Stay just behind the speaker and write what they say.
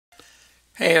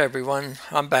Hey everyone,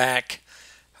 I'm back.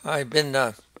 I've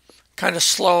been kind of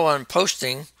slow on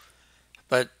posting,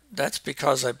 but that's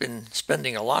because I've been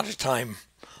spending a lot of time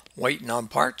waiting on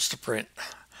parts to print.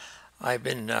 I've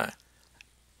been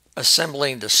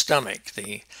assembling the stomach,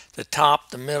 the top,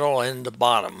 the middle, and the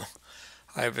bottom.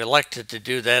 I've elected to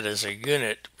do that as a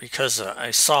unit because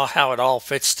I saw how it all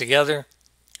fits together,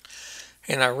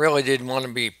 and I really didn't want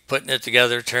to be putting it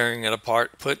together, tearing it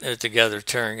apart, putting it together,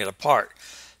 tearing it apart.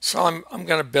 So I'm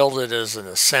going to build it as an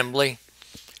assembly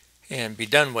and be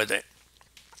done with it.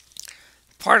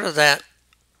 Part of that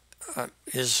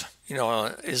is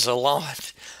a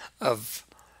lot of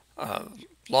uh,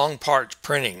 long parts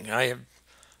printing. I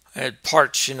had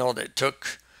parts that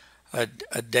took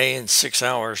a day and 6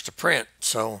 hours to print.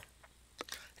 So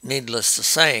needless to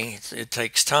say, it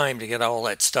takes time to get all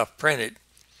that stuff printed.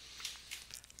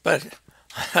 But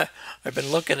I've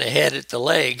been looking ahead at the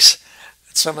legs.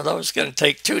 Some of those are going to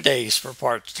take 2 days for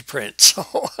parts to print.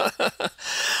 So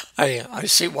I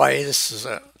see why this is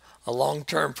a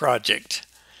long-term project.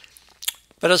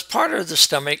 But as part of the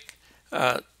stomach,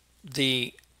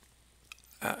 the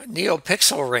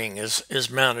Neopixel ring is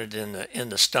mounted in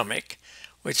the stomach,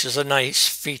 which is a nice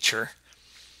feature.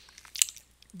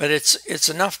 But it's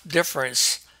enough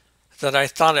difference that I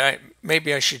thought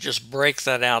maybe I should just break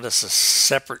that out as a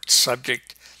separate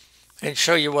subject and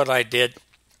show you what I did.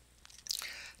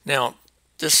 Now,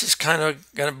 this is kind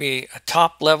of going to be a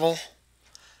top level.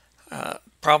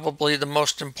 Probably the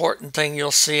most important thing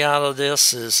you'll see out of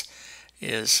this is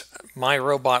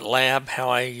MyRobotLab, how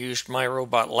I used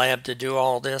MyRobotLab to do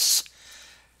all this.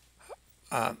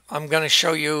 I'm going to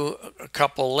show you a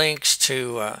couple links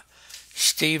to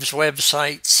Steve's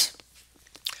websites.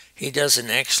 He does an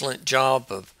excellent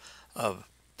job of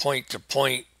point to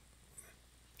point,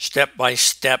 step by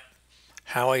step,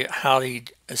 how he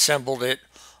assembled it,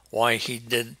 why he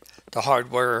did the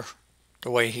hardware the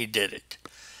way he did it.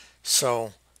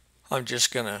 So I'm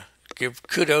just going to give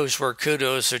kudos where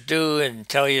kudos are due and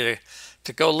tell you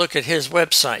to go look at his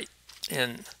website.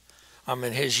 And I'm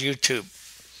in his YouTube.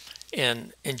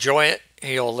 And enjoy it.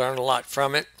 You'll learn a lot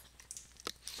from it.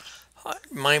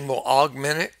 Mine will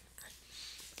augment it.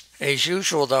 As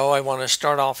usual, though, I want to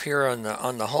start off here on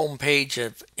the home page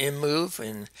of InMove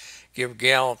and give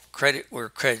Gal credit where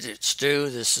credit's due.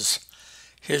 This is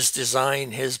his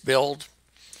design, his build.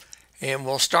 And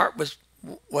we'll start with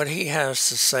what he has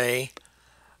to say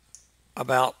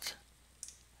about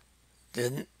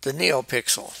the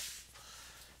Neopixel.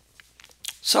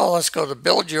 So let's go to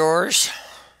Build Yours,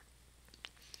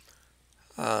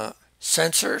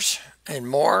 Sensors, and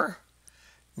More,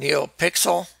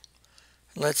 Neopixel.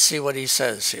 Let's see what he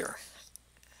says here.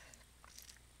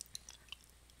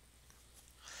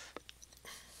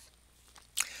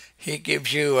 He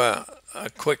gives you a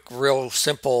quick, real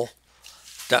simple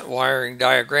wiring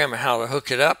diagram of how to hook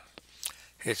it up.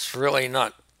 It's really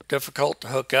not difficult to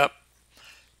hook up.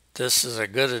 This is as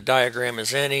good a diagram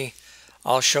as any.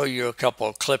 I'll show you a couple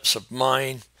of clips of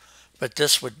mine, but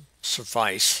this would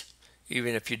suffice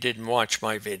even if you didn't watch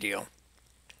my video.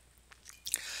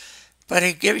 But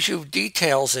he gives you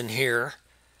details in here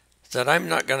that I'm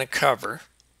not going to cover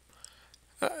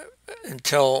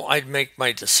until I make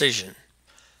my decision.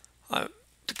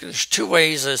 There's two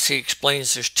ways, as he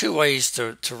explains, there's two ways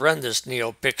to run this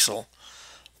Neopixel.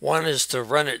 One is to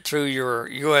run it through your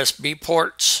USB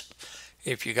ports.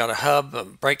 If you got a hub, a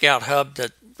breakout hub,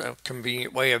 that's a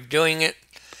convenient way of doing it.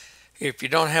 If you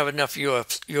don't have enough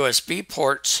USB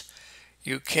ports,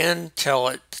 you can tell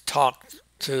it to talk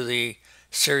to the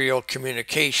serial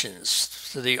communications,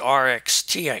 to the RX,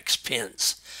 TX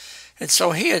pins. And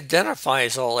so he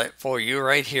identifies all that for you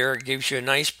right here. It gives you a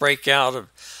nice breakout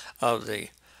of the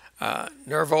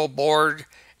Nervo board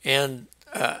and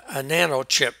a nano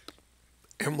chip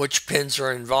in which pins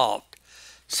are involved.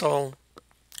 So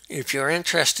if you're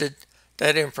interested,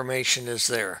 that information is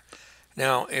there.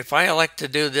 Now, if I elect to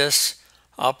do this,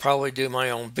 I'll probably do my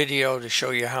own video to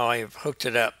show you how I've hooked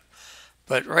it up.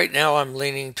 But right now I'm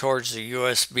leaning towards the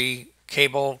USB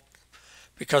cable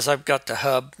because I've got the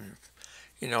hub.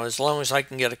 As long as I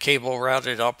can get a cable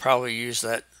routed, I'll probably use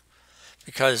that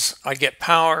because I get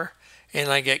power and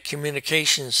I get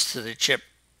communications to the chip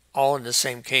all in the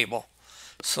same cable.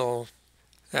 So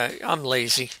I'm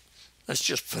lazy. Let's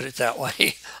just put it that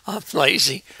way. I'm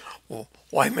lazy. Well,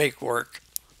 why make work?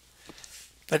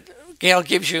 But Gail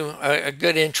gives you a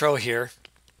good intro here.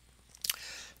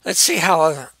 Let's see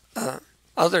how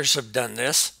others have done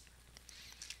this.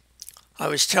 I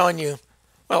was telling you,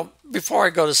 well, before I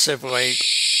go to Civway,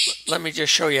 let me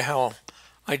just show you how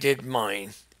I did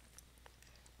mine.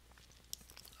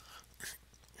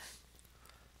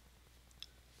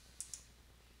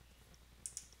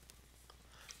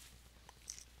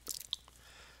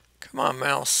 Come on,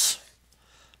 mouse.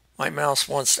 My mouse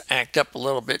wants to act up a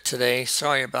little bit today.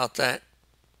 Sorry about that.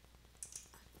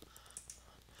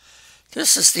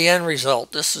 This is the end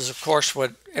result. This is, of course,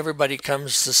 what everybody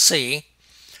comes to see.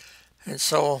 And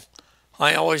so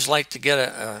I always like to get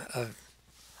a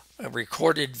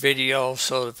recorded video,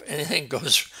 so if anything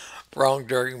goes wrong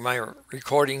during my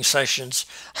recording sessions,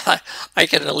 I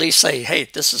can at least say, hey,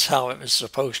 this is how it was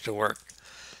supposed to work.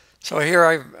 So here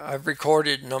I've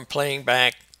recorded and I'm playing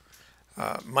back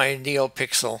my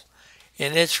Neopixel,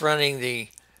 and it's running the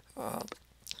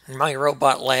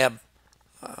MyRobotLab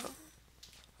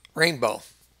rainbow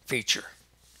feature.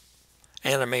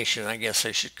 Animation, I guess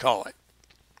I should call it.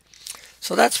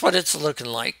 So that's what it's looking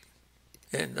like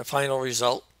in the final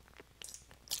result.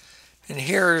 And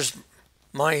here's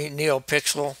my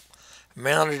Neopixel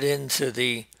mounted into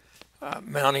the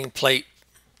mounting plate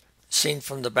seen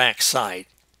from the back side.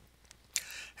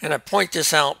 And I point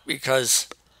this out because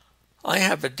I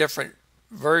have a different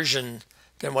version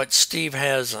than what Steve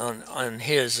has on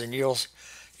his, and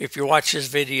if you watch his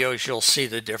videos, you'll see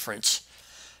the difference.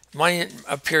 Mine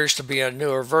appears to be a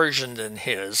newer version than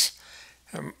his.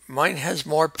 Mine has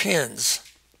more pins.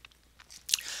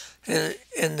 In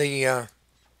the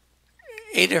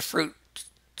Adafruit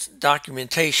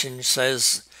documentation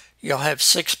says you'll have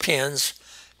 6 pins.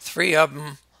 3 of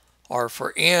them are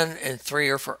for in and 3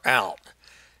 are for out.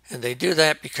 And they do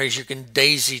that because you can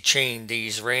daisy chain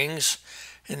these rings,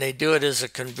 and they do it as a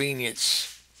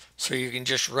convenience. So you can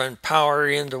just run power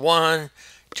into one,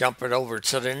 jump it over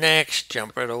to the next,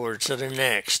 jump it over to the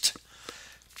next.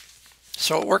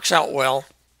 So it works out well.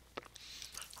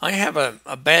 I have a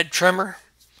bad trimmer,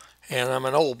 and I'm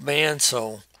an old man,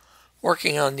 so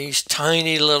working on these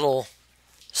tiny little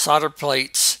solder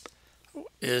plates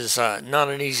is not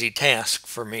an easy task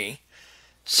for me.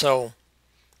 So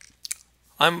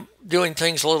I'm doing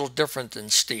things a little different than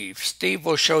Steve. Steve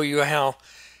will show you how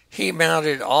he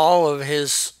mounted all of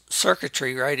his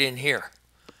circuitry right in here,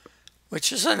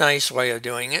 which is a nice way of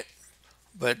doing it,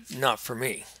 but not for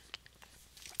me.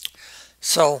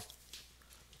 So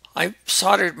I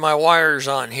soldered my wires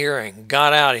on here and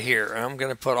got out of here. I'm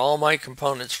going to put all my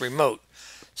components remote.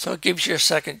 So it gives you a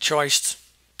second choice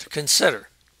to consider.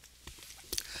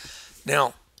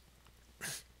 Now,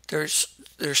 there's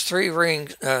 3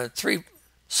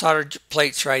 soldered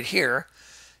plates right here.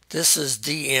 This is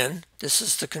DN, this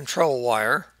is the control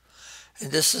wire,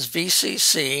 and this is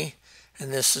VCC,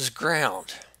 and this is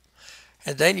ground.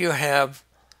 And then you have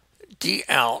D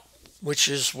out, which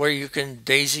is where you can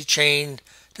daisy chain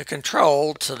the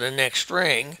control to the next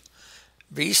ring,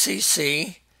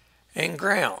 VCC, and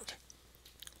ground.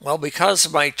 Well, because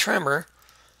of my trimmer,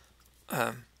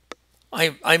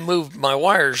 I moved my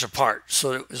wires apart,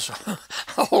 so it was a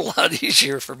whole lot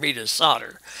easier for me to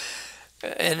solder.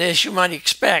 And as you might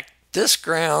expect, this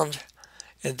ground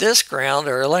and this ground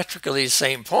are electrically the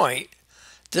same point.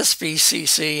 This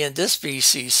VCC and this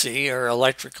VCC are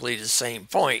electrically the same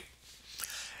point.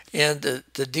 And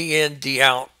the D in, D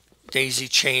out daisy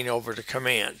chain over to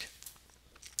command.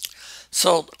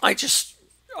 So I just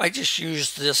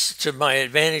used this to my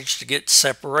advantage to get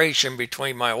separation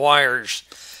between my wires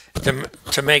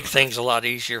to make things a lot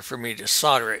easier for me to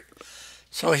solder it.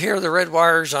 So here the red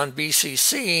wire is on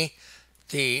VCC,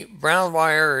 the brown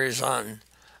wire is on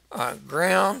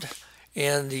ground,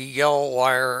 and the yellow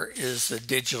wire is the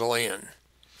digital in.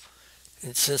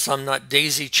 And since I'm not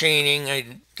daisy chaining,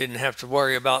 I didn't have to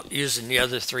worry about using the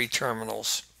other 3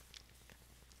 terminals.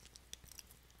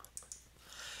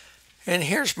 And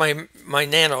here's my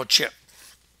nano chip.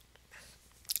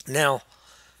 Now,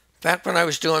 back when I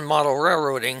was doing model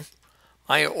railroading,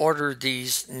 I ordered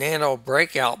these nano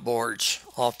breakout boards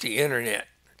off the internet,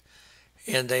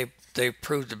 and they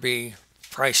proved to be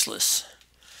priceless.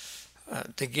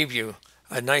 They give you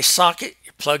a nice socket,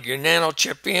 you plug your nano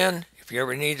chip in. If you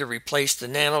ever need to replace the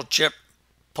nano chip,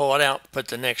 pull it out, put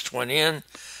the next one in.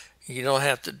 You don't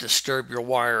have to disturb your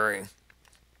wiring.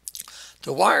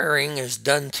 The wiring is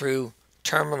done through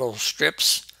terminal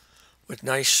strips with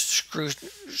nice screw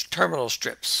terminal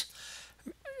strips.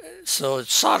 So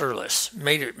it's solderless,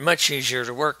 made it much easier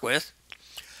to work with.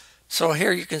 So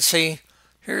here you can see,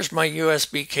 here's my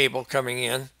USB cable coming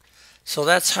in. So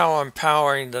that's how I'm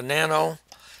powering the Nano,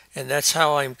 and that's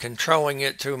how I'm controlling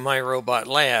it through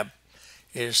MyRobotLab,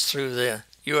 is through the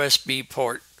USB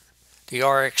port, the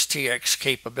RxTX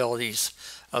capabilities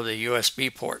of the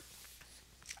USB port.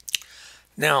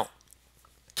 Now,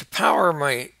 to power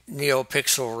my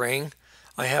Neopixel ring,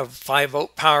 I have a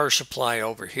 5-volt power supply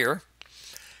over here.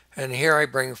 And here I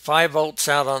bring 5 volts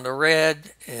out on the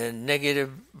red and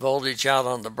negative voltage out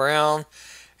on the brown.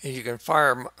 and you can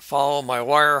follow my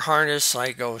wire harness.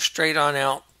 I go straight on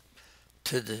out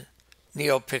to the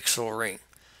Neopixel ring.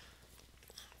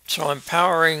 So I'm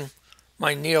powering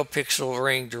my Neopixel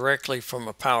ring directly from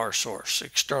a power source,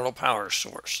 external power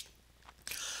source.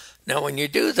 Now when you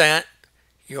do that,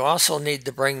 you also need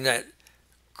to bring that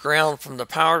ground from the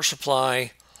power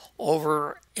supply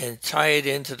over and tie it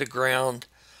into the ground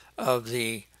of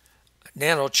the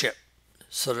nano chip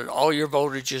so that all your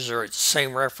voltages are at the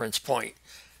same reference point.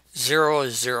 0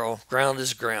 is 0, ground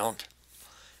is ground,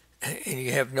 and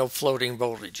you have no floating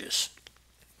voltages.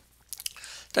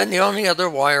 Then the only other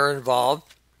wire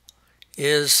involved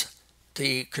is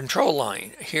the control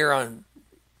line. Here on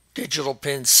digital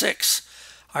pin 6,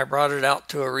 I brought it out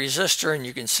to a resistor, and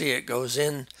you can see it goes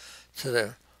in to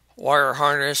the wire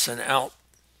harness and out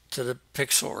to the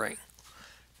pixel ring.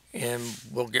 And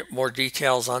we'll get more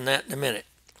details on that in a minute.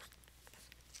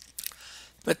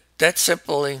 But that's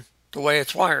simply the way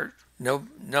it's wired. Not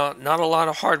a lot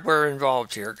of hardware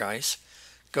involved here, guys.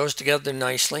 Goes together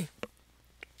nicely.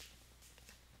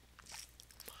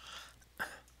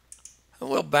 And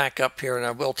we'll back up here, and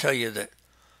I will tell you that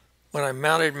when I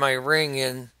mounted my ring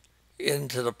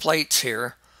into the plates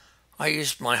here, I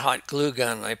used my hot glue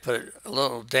gun. I put a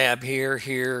little dab here,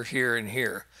 here, here, and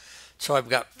here. So I've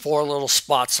got 4 little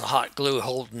spots of hot glue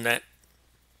holding that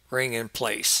ring in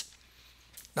place.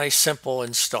 Nice, simple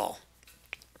install.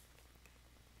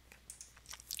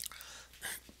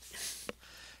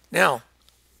 Now,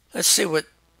 let's see what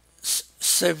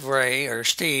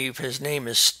Steve, his name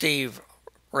is Steve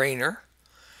Rayner,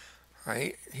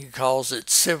 right? He calls it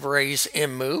SivRay's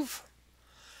M-Move.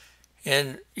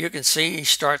 And you can see he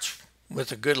starts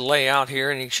with a good layout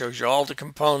here, and he shows you all the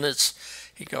components.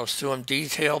 He goes through them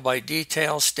detail by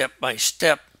detail, step by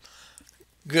step.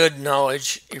 Good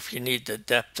knowledge if you need the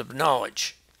depth of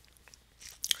knowledge.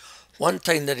 One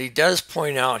thing that he does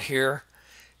point out here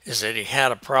is that he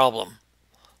had a problem.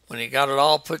 When he got it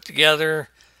all put together,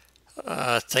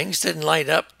 things didn't light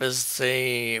up as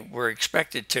they were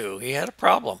expected to. He had a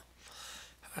problem.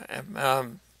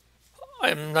 I'm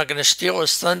not going to steal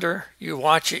his thunder. You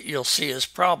watch it, you'll see his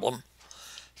problem.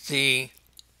 The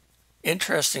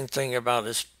interesting thing about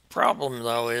his problem,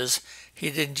 though, is he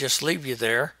didn't just leave you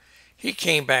there. He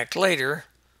came back later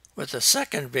with a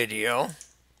second video.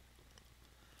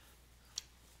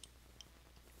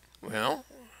 Well,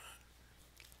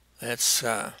 let's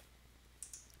get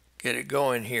it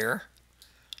going here.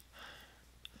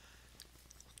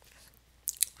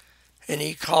 And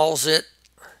he calls it,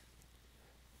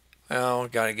 well,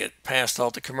 got to get past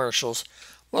all the commercials.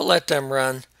 We'll let them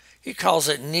run. He calls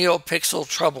it Neopixel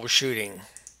troubleshooting.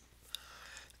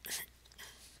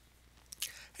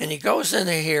 And he goes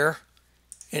into here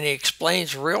and he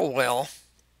explains real well.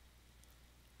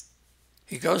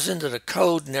 He goes into the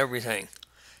code and everything.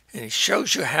 And he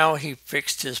shows you how he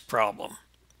fixed his problem.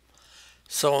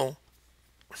 So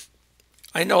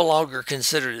I no longer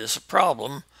consider this a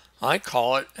problem. I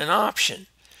call it an option.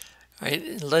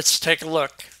 Right? Let's take a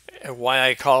look at why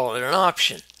I call it an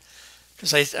option.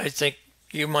 Because I think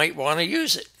you might want to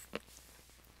use it.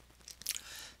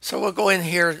 So we'll go in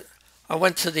here. I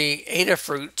went to the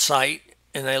Adafruit site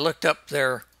and I looked up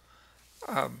their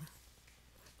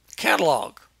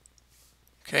catalog.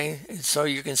 Okay, and so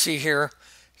you can see here,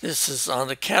 this is on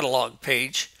the catalog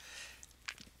page.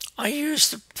 I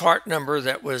used the part number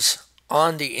that was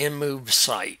on the M-Move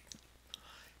site.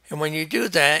 And when you do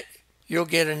that, you'll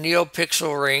get a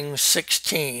Neopixel ring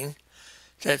 16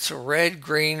 that's red,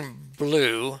 green,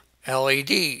 blue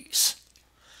LEDs.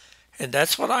 And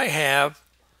that's what I have,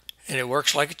 and it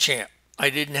works like a champ.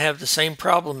 I didn't have the same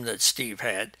problem that Steve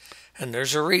had, and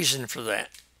there's a reason for that.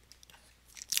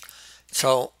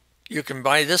 So you can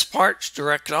buy this part,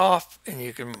 direct off, and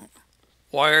you can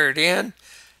wire it in,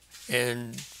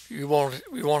 and you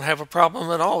won't have a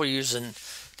problem at all using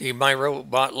the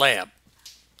MyRobotLab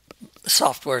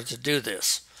software to do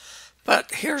this.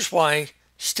 But here's why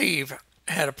Steve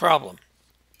had a problem.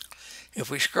 If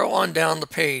we scroll on down the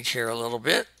page here a little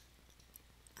bit,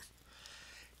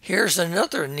 here's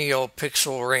another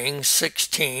Neopixel ring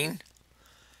 16,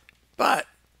 but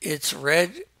it's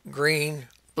red, green,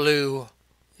 blue,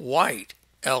 white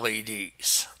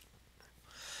LEDs.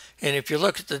 And if you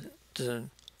look at the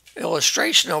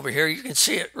illustration over here, you can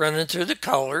see it running through the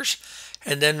colors,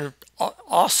 and then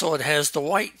also it has the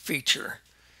white feature.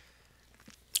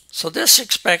 So this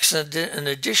expects an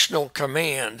additional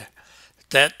command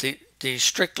that the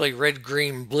strictly red,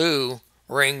 green, blue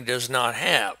ring does not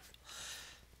have.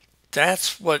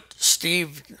 That's what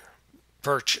Steve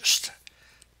purchased.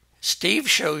 Steve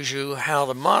shows you how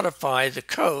to modify the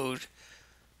code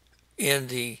in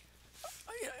the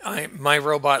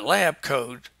MyRobotLab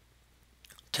code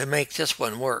to make this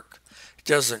one work. It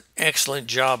does an excellent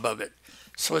job of it.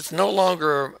 So it's no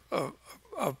longer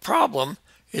a problem,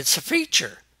 it's a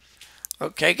feature.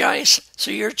 Okay, guys?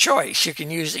 So your choice. You can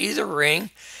use either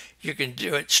ring. You can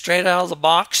do it straight out of the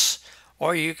box,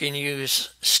 or you can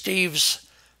use Steve's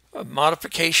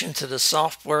modification to the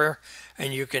software,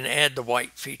 and you can add the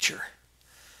white feature.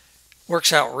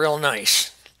 Works out real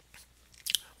nice.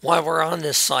 While we're on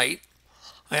this site,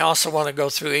 I also want to go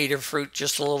through Adafruit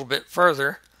just a little bit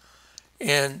further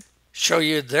and show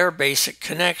you their basic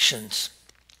connections.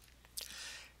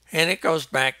 And it goes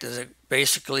back to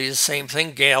basically the same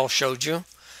thing Gail showed you.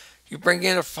 You bring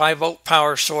in a 5-volt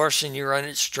power source and you run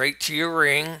it straight to your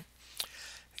ring.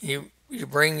 You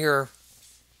bring your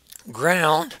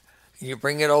ground, you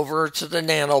bring it over to the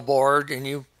nano board and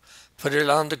you put it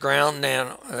on the ground,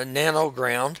 nano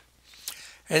ground.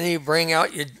 And then you bring out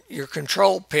your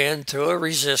control pin to a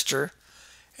resistor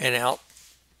and out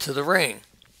to the ring.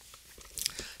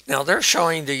 Now they're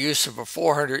showing the use of a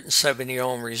 470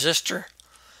 ohm resistor.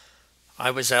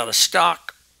 I was out of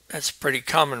stock. That's a pretty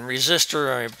common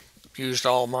resistor. I've used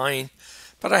all mine,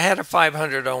 but I had a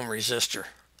 500 ohm resistor.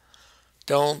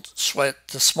 Don't sweat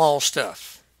the small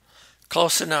stuff.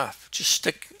 Close enough. Just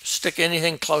stick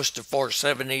anything close to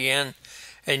 470 in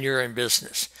and you're in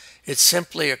business. It's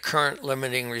simply a current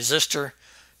limiting resistor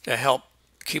to help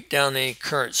keep down any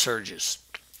current surges.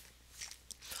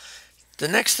 The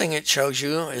next thing it shows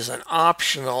you is an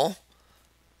optional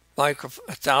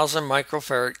 1000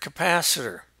 microfarad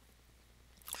capacitor.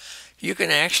 You can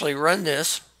actually run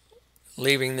this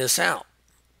leaving this out.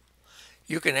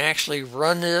 You can actually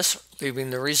run this leaving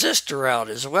the resistor out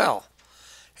as well.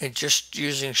 And just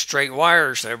using straight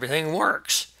wires, everything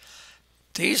works.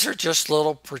 These are just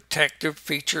little protective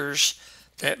features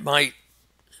that might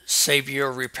save you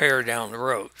a repair down the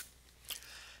road.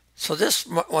 So this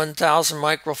 1000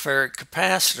 microfarad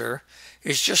capacitor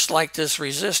is just like this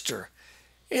resistor.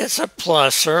 It's a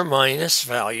plus or minus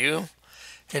value,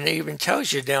 and it even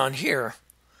tells you down here,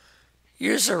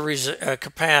 use a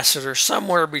capacitor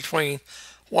somewhere between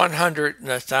 100 and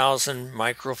 1000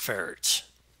 microfarads.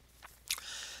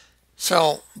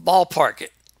 So ballpark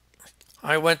it.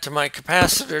 I went to my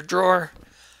capacitor drawer,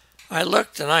 I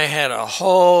looked and I had a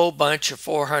whole bunch of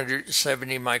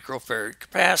 470 microfarad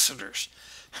capacitors.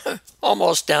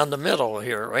 Almost down the middle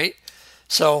here, right?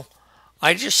 So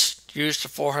I just used a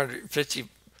 450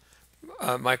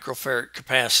 microfarad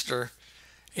capacitor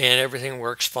and everything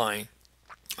works fine.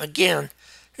 Again,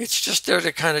 it's just there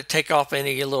to kind of take off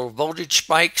any little voltage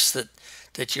spikes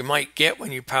that you might get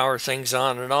when you power things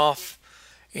on and off,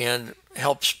 and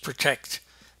helps protect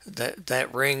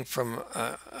that ring from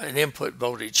an input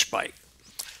voltage spike.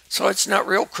 So it's not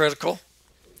real critical.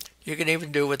 You can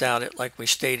even do without it like we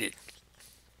stated.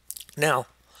 Now,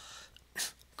 I'm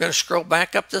going to scroll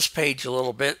back up this page a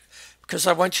little bit because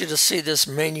I want you to see this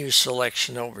menu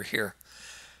selection over here.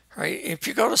 Right? If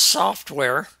you go to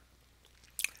software,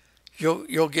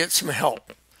 you'll get some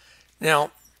help.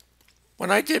 Now,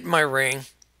 when I did my ring,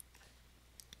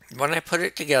 when I put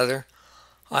it together,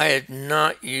 I had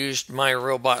not used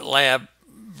MyRobotLab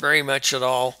very much at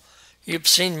all. You've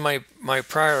seen my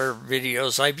prior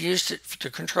videos. I've used it to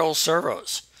control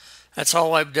servos. That's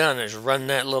all I've done is run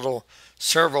that little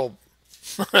servo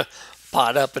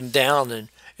pot up and down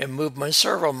and move my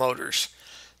servo motors.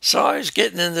 So I was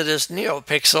getting into this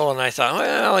Neopixel and I thought,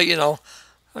 well, you know,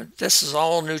 this is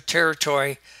all new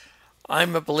territory.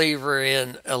 I'm a believer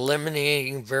in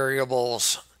eliminating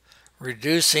variables,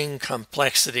 reducing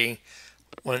complexity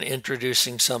when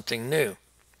introducing something new.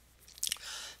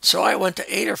 So I went to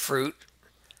Adafruit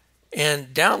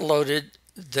and downloaded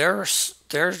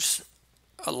there's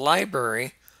a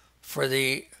library for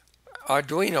the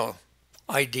Arduino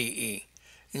IDE.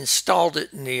 Installed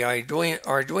it in the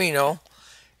Arduino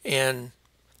and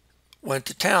went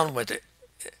to town with it.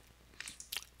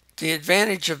 The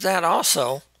advantage of that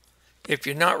also, if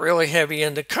you're not really heavy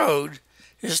into code,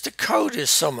 is the code is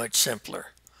so much simpler.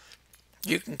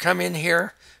 You can come in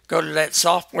here, go to that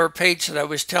software page that I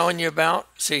was telling you about.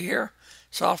 See here,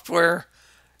 software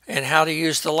and how to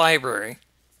use the library,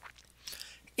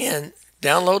 and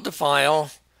download the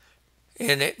file,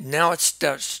 and now it's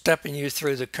stepping you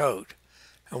through the code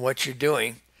and what you're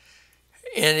doing.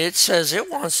 And it says it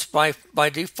wants, by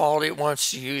default, it wants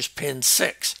to use pin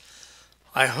 6.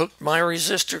 I hooked my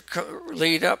resistor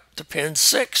lead up to pin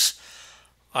 6.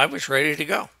 I was ready to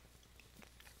go.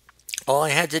 All I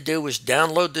had to do was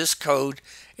download this code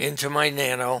into my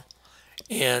Nano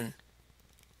and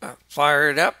fire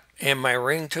it up, and my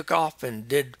ring took off and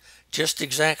did just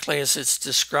exactly as it's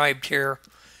described here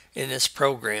in this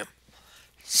program.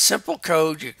 Simple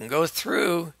code. You can go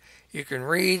through, you can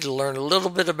read, learn a little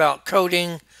bit about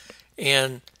coding,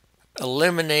 and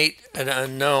eliminate an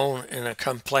unknown and a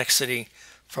complexity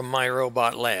from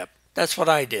MyRobotLab. That's what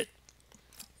I did.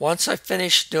 Once I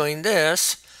finished doing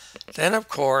this, then of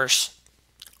course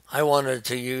I wanted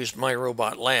to use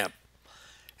MyRobotLab.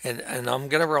 And I'm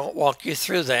going to walk you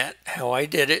through that, how I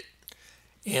did it,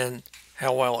 and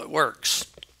how well it works.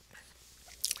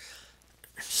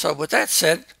 So with that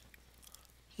said,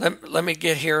 let me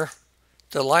get here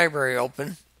the library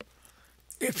open.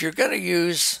 If you're going to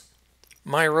use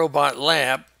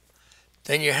MyRobotLab,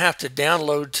 then you have to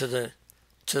download to the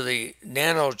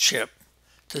nano chip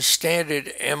the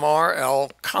standard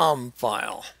MRL.com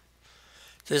file.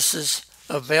 This is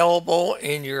available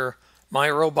in your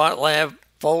MyRobotLab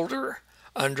folder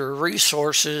under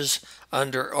Resources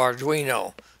under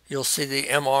Arduino. You'll see the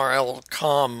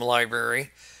MRL.com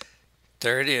library.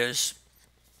 There it is.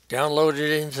 Download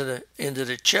it into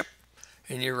the chip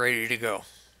and you're ready to go.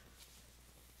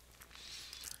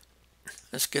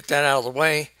 Let's get that out of the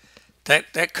way.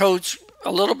 That code's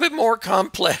a little bit more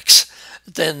complex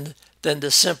than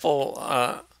the simple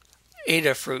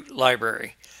Adafruit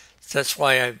library. That's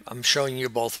why I'm showing you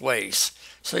both ways.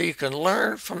 So you can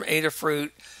learn from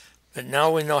Adafruit, but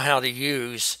now we know how to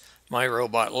use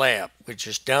MyRobotLab. We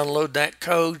just download that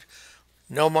code,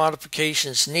 no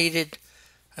modifications needed,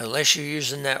 unless you're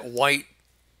using that white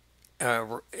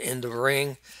in the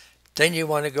ring. Then you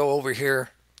want to go over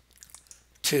here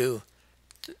to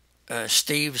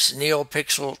Steve's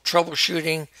Neopixel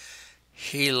troubleshooting.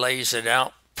 He lays it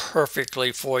out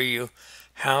perfectly for you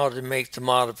how to make the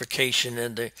modification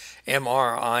in the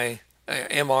MRL.com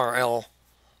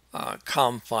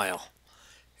file.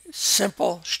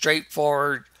 Simple,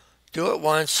 straightforward, do it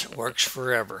once, works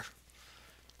forever.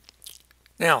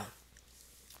 Now,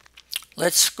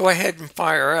 let's go ahead and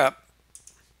fire up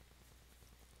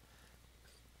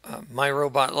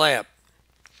MyRobotLab.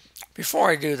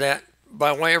 Before I do that,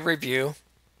 by way of review,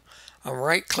 I'm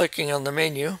right-clicking on the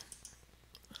menu,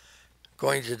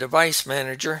 going to Device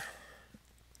Manager,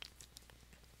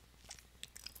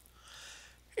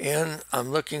 and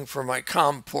I'm looking for my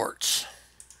COM ports.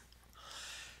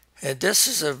 And this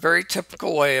is a very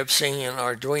typical way of seeing an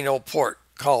Arduino port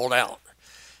called out.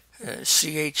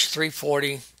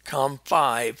 CH340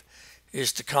 COM5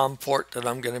 is the COM port that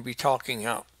I'm going to be talking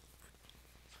out.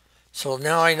 So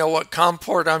now I know what COM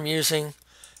port I'm using.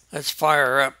 Let's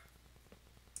fire up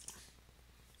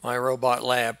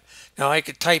MyRobotLab. Now I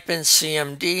could type in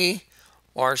CMD,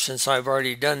 or since I've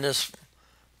already done this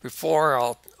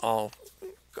before, I'll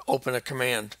open a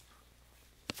command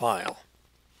file.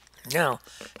 Now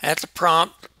at the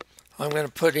prompt, I'm going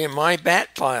to put in my bat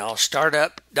file,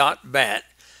 startup.bat.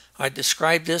 I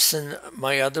described this in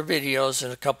my other videos in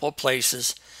a couple of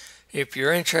places. If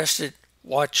you're interested,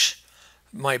 watch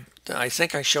I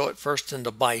think I show it first in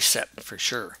the bicep for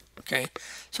sure. Okay,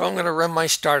 so I'm going to run my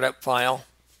startup file,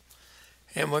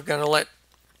 and we're going to let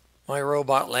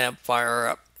MyRobotLab fire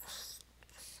up.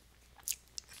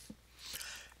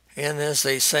 And as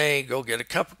they say, go get a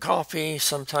cup of coffee.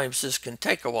 Sometimes this can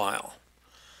take a while.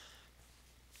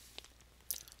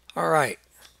 All right,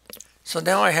 so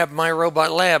now I have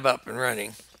MyRobotLab up and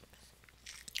running.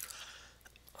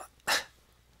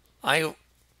 I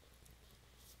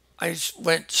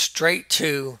went straight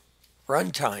to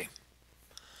runtime,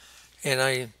 and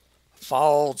I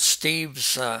followed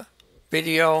Steve's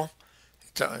video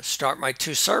to start my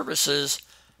two services,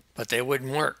 but they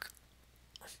wouldn't work.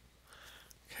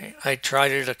 Okay, I tried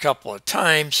it a couple of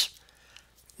times,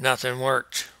 nothing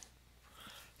worked.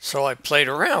 So I played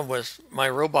around with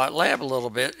MyRobotLab a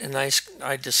little bit, and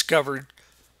I discovered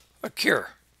a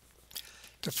cure.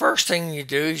 The first thing you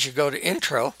do is you go to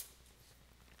Intro,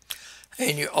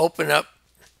 and you open up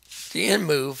the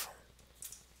InMove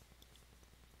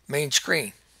main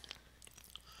screen.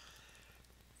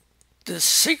 The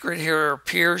secret here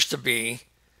appears to be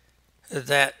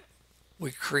that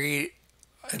we create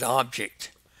an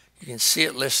object. You can see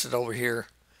it listed over here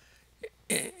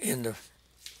in the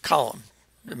column,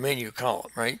 the menu column,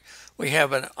 right? We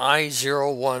have an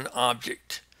I01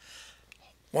 object.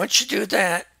 Once you do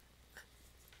that,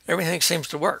 everything seems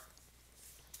to work.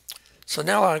 So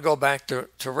now I go back to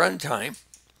runtime,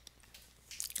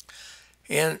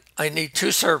 and I need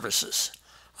two services.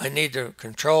 I need to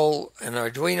control an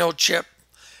Arduino chip,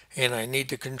 and I need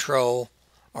to control,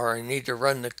 or I need to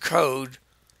run the code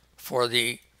for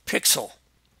the Pixel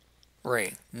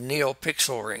ring,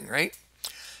 Neopixel ring, right?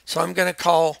 So I'm going to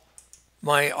call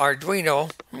my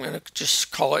Arduino, I'm going to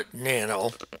just call it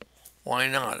Nano. Why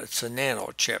not? It's a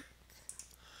Nano chip.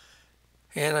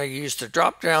 and I use the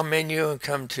drop down menu and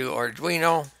come to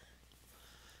Arduino,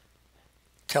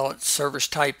 tell it service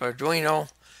type Arduino,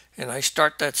 and I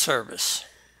start that service.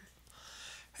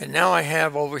 And now I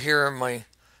have over here in my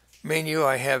menu,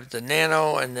 I have the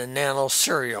Nano and the Nano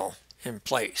serial in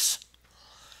place.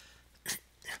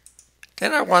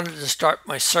 Then I wanted to start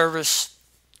my service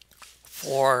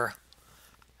for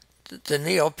the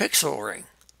Neopixel ring,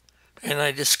 and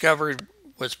I discovered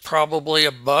was probably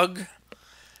a bug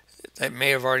that may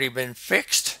have already been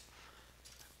fixed,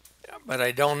 but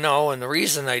I don't know. And the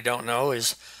reason I don't know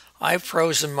is I've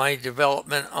frozen my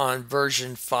development on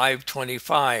version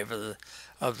 5.25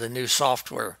 of the new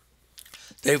software.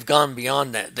 They've gone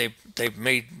beyond that. They've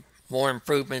made more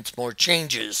improvements, more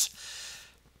changes.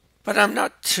 But I'm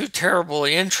not too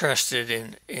terribly interested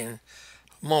in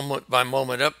moment by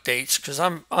moment updates, because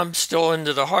I'm still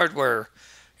into the hardware.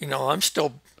 I'm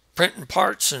still printing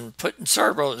parts and putting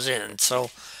servos in.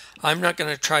 So I'm not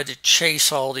going to try to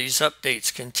chase all these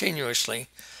updates continuously.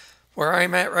 Where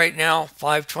I'm at right now,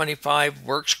 5.25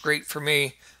 works great for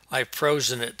me. I've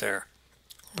frozen it there.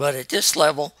 But at this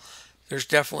level, there's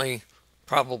definitely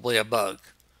probably a bug.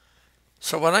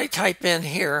 So when I type in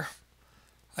here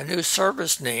a new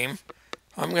service name,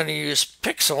 I'm going to use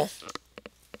Pixel,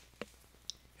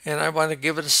 and I want to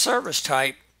give it a service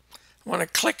type. When I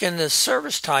click in this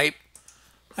service type,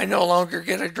 I no longer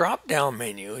get a drop-down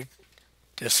menu. It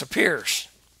disappears.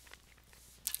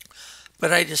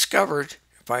 But I discovered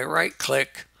if I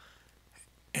right-click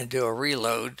and do a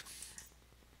reload,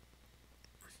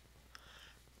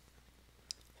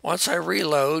 once I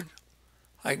reload,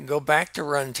 I can go back to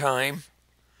runtime,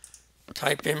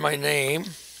 type in my name,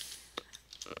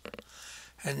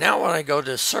 and now when I go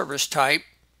to service type,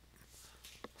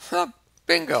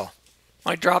 bingo,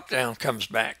 my drop down comes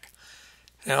back.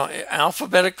 Now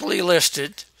alphabetically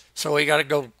listed, so we got to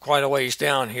go quite a ways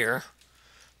down here.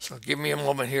 So give me a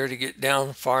moment here to get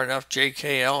down far enough.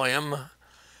 JKLM,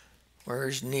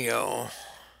 where's Neopixel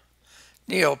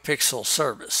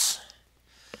service,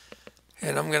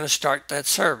 and I'm going to start that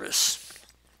service.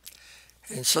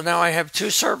 And so now I have two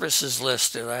services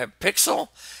listed. I have Pixel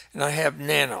and I have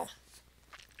Nano.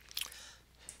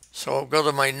 So I'll go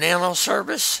to my Nano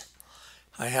service.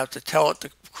 I have to tell it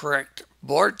the correct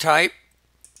board type.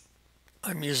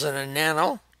 I'm using a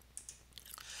Nano,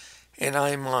 and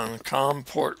I'm on COM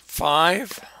port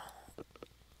 5.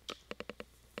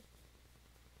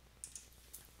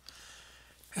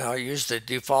 And I'll use the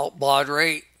default baud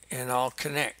rate, and I'll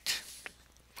connect.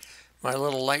 My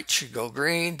little light should go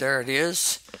green. There it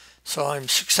is. So I'm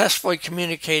successfully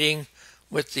communicating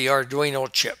with the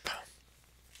Arduino chip.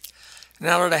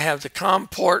 Now that I have the COM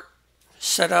port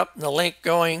set up and the link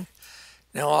going,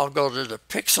 now I'll go to the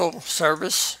Pixel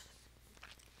service,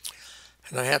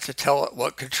 and I have to tell it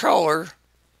what controller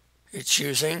it's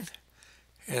using,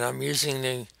 and I'm using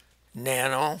the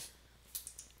Nano.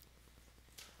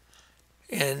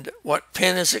 And what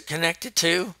pin is it connected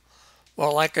to?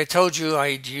 Well, like I told you, I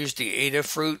used the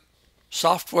Adafruit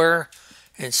software,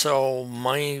 and so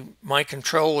my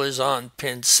control is on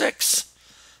pin 6.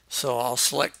 So I'll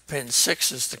select pin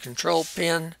 6 as the control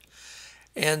pin,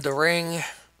 and the ring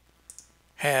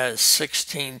has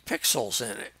 16 pixels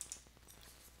in it.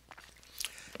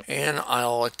 And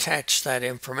I'll attach that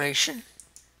information,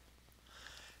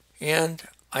 and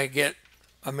I get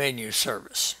a menu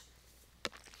service.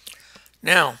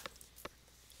 Now,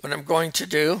 what I'm going to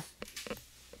do,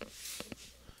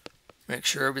 make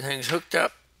sure everything's hooked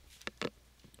up,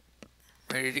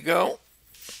 ready to go.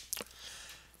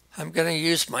 I'm going to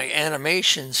use my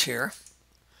animations here,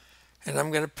 and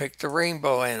I'm going to pick the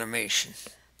rainbow animation.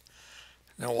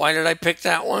 Now, why did I pick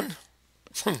that one?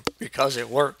 Because it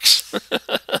works.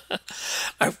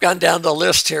 I've gone down the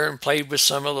list here and played with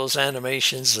some of those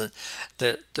animations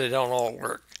that they don't all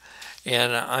work.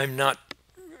 And I'm not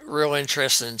real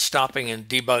interested in stopping and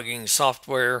debugging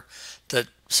software that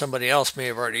somebody else may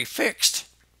have already fixed.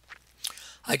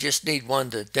 I just need one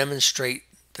to demonstrate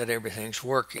that everything's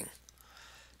working.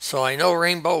 So I know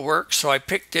rainbow works, so I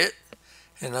picked it,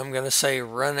 and I'm going to say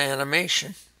run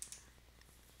animation.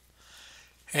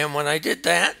 And when I did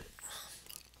that,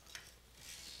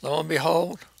 lo and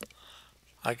behold,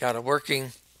 I got a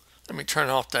working. Let me turn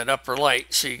off that upper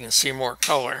light so you can see more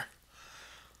color.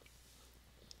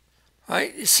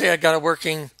 Right, you see I got a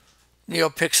working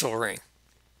Neopixel ring.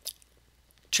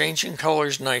 Changing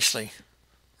colors nicely,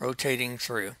 rotating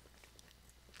through.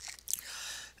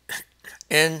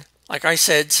 And like I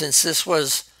said, since this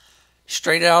was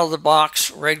straight out of the box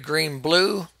red, green,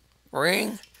 blue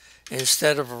ring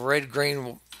instead of a red,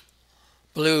 green,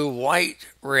 blue, white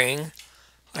ring,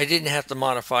 I didn't have to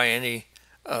modify any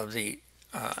of the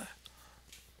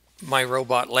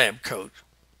MyRobotLab code,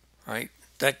 right?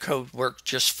 That code works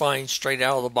just fine straight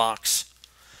out of the box.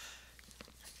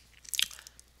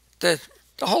 The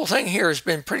whole thing here has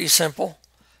been pretty simple.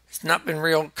 It's not been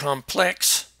real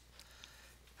complex.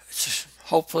 It's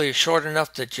hopefully short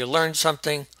enough that you learn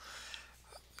something.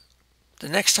 The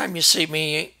next time you see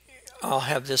me, I'll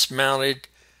have this mounted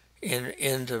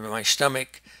into my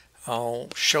stomach. I'll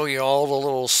show you all the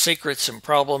little secrets and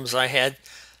problems I had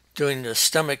doing the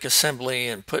stomach assembly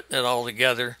and putting it all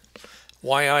together.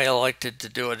 Why I elected to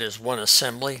do it as one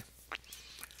assembly.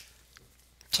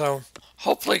 So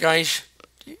hopefully, guys,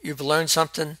 you've learned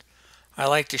something. I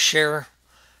like to share,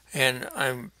 and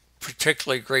I'm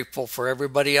particularly grateful for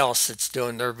everybody else that's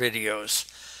doing their videos.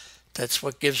 That's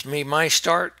what gives me my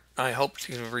start. I hope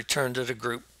to return to the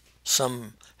group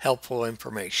some helpful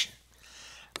information.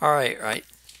 All right.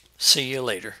 See you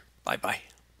later. Bye-bye.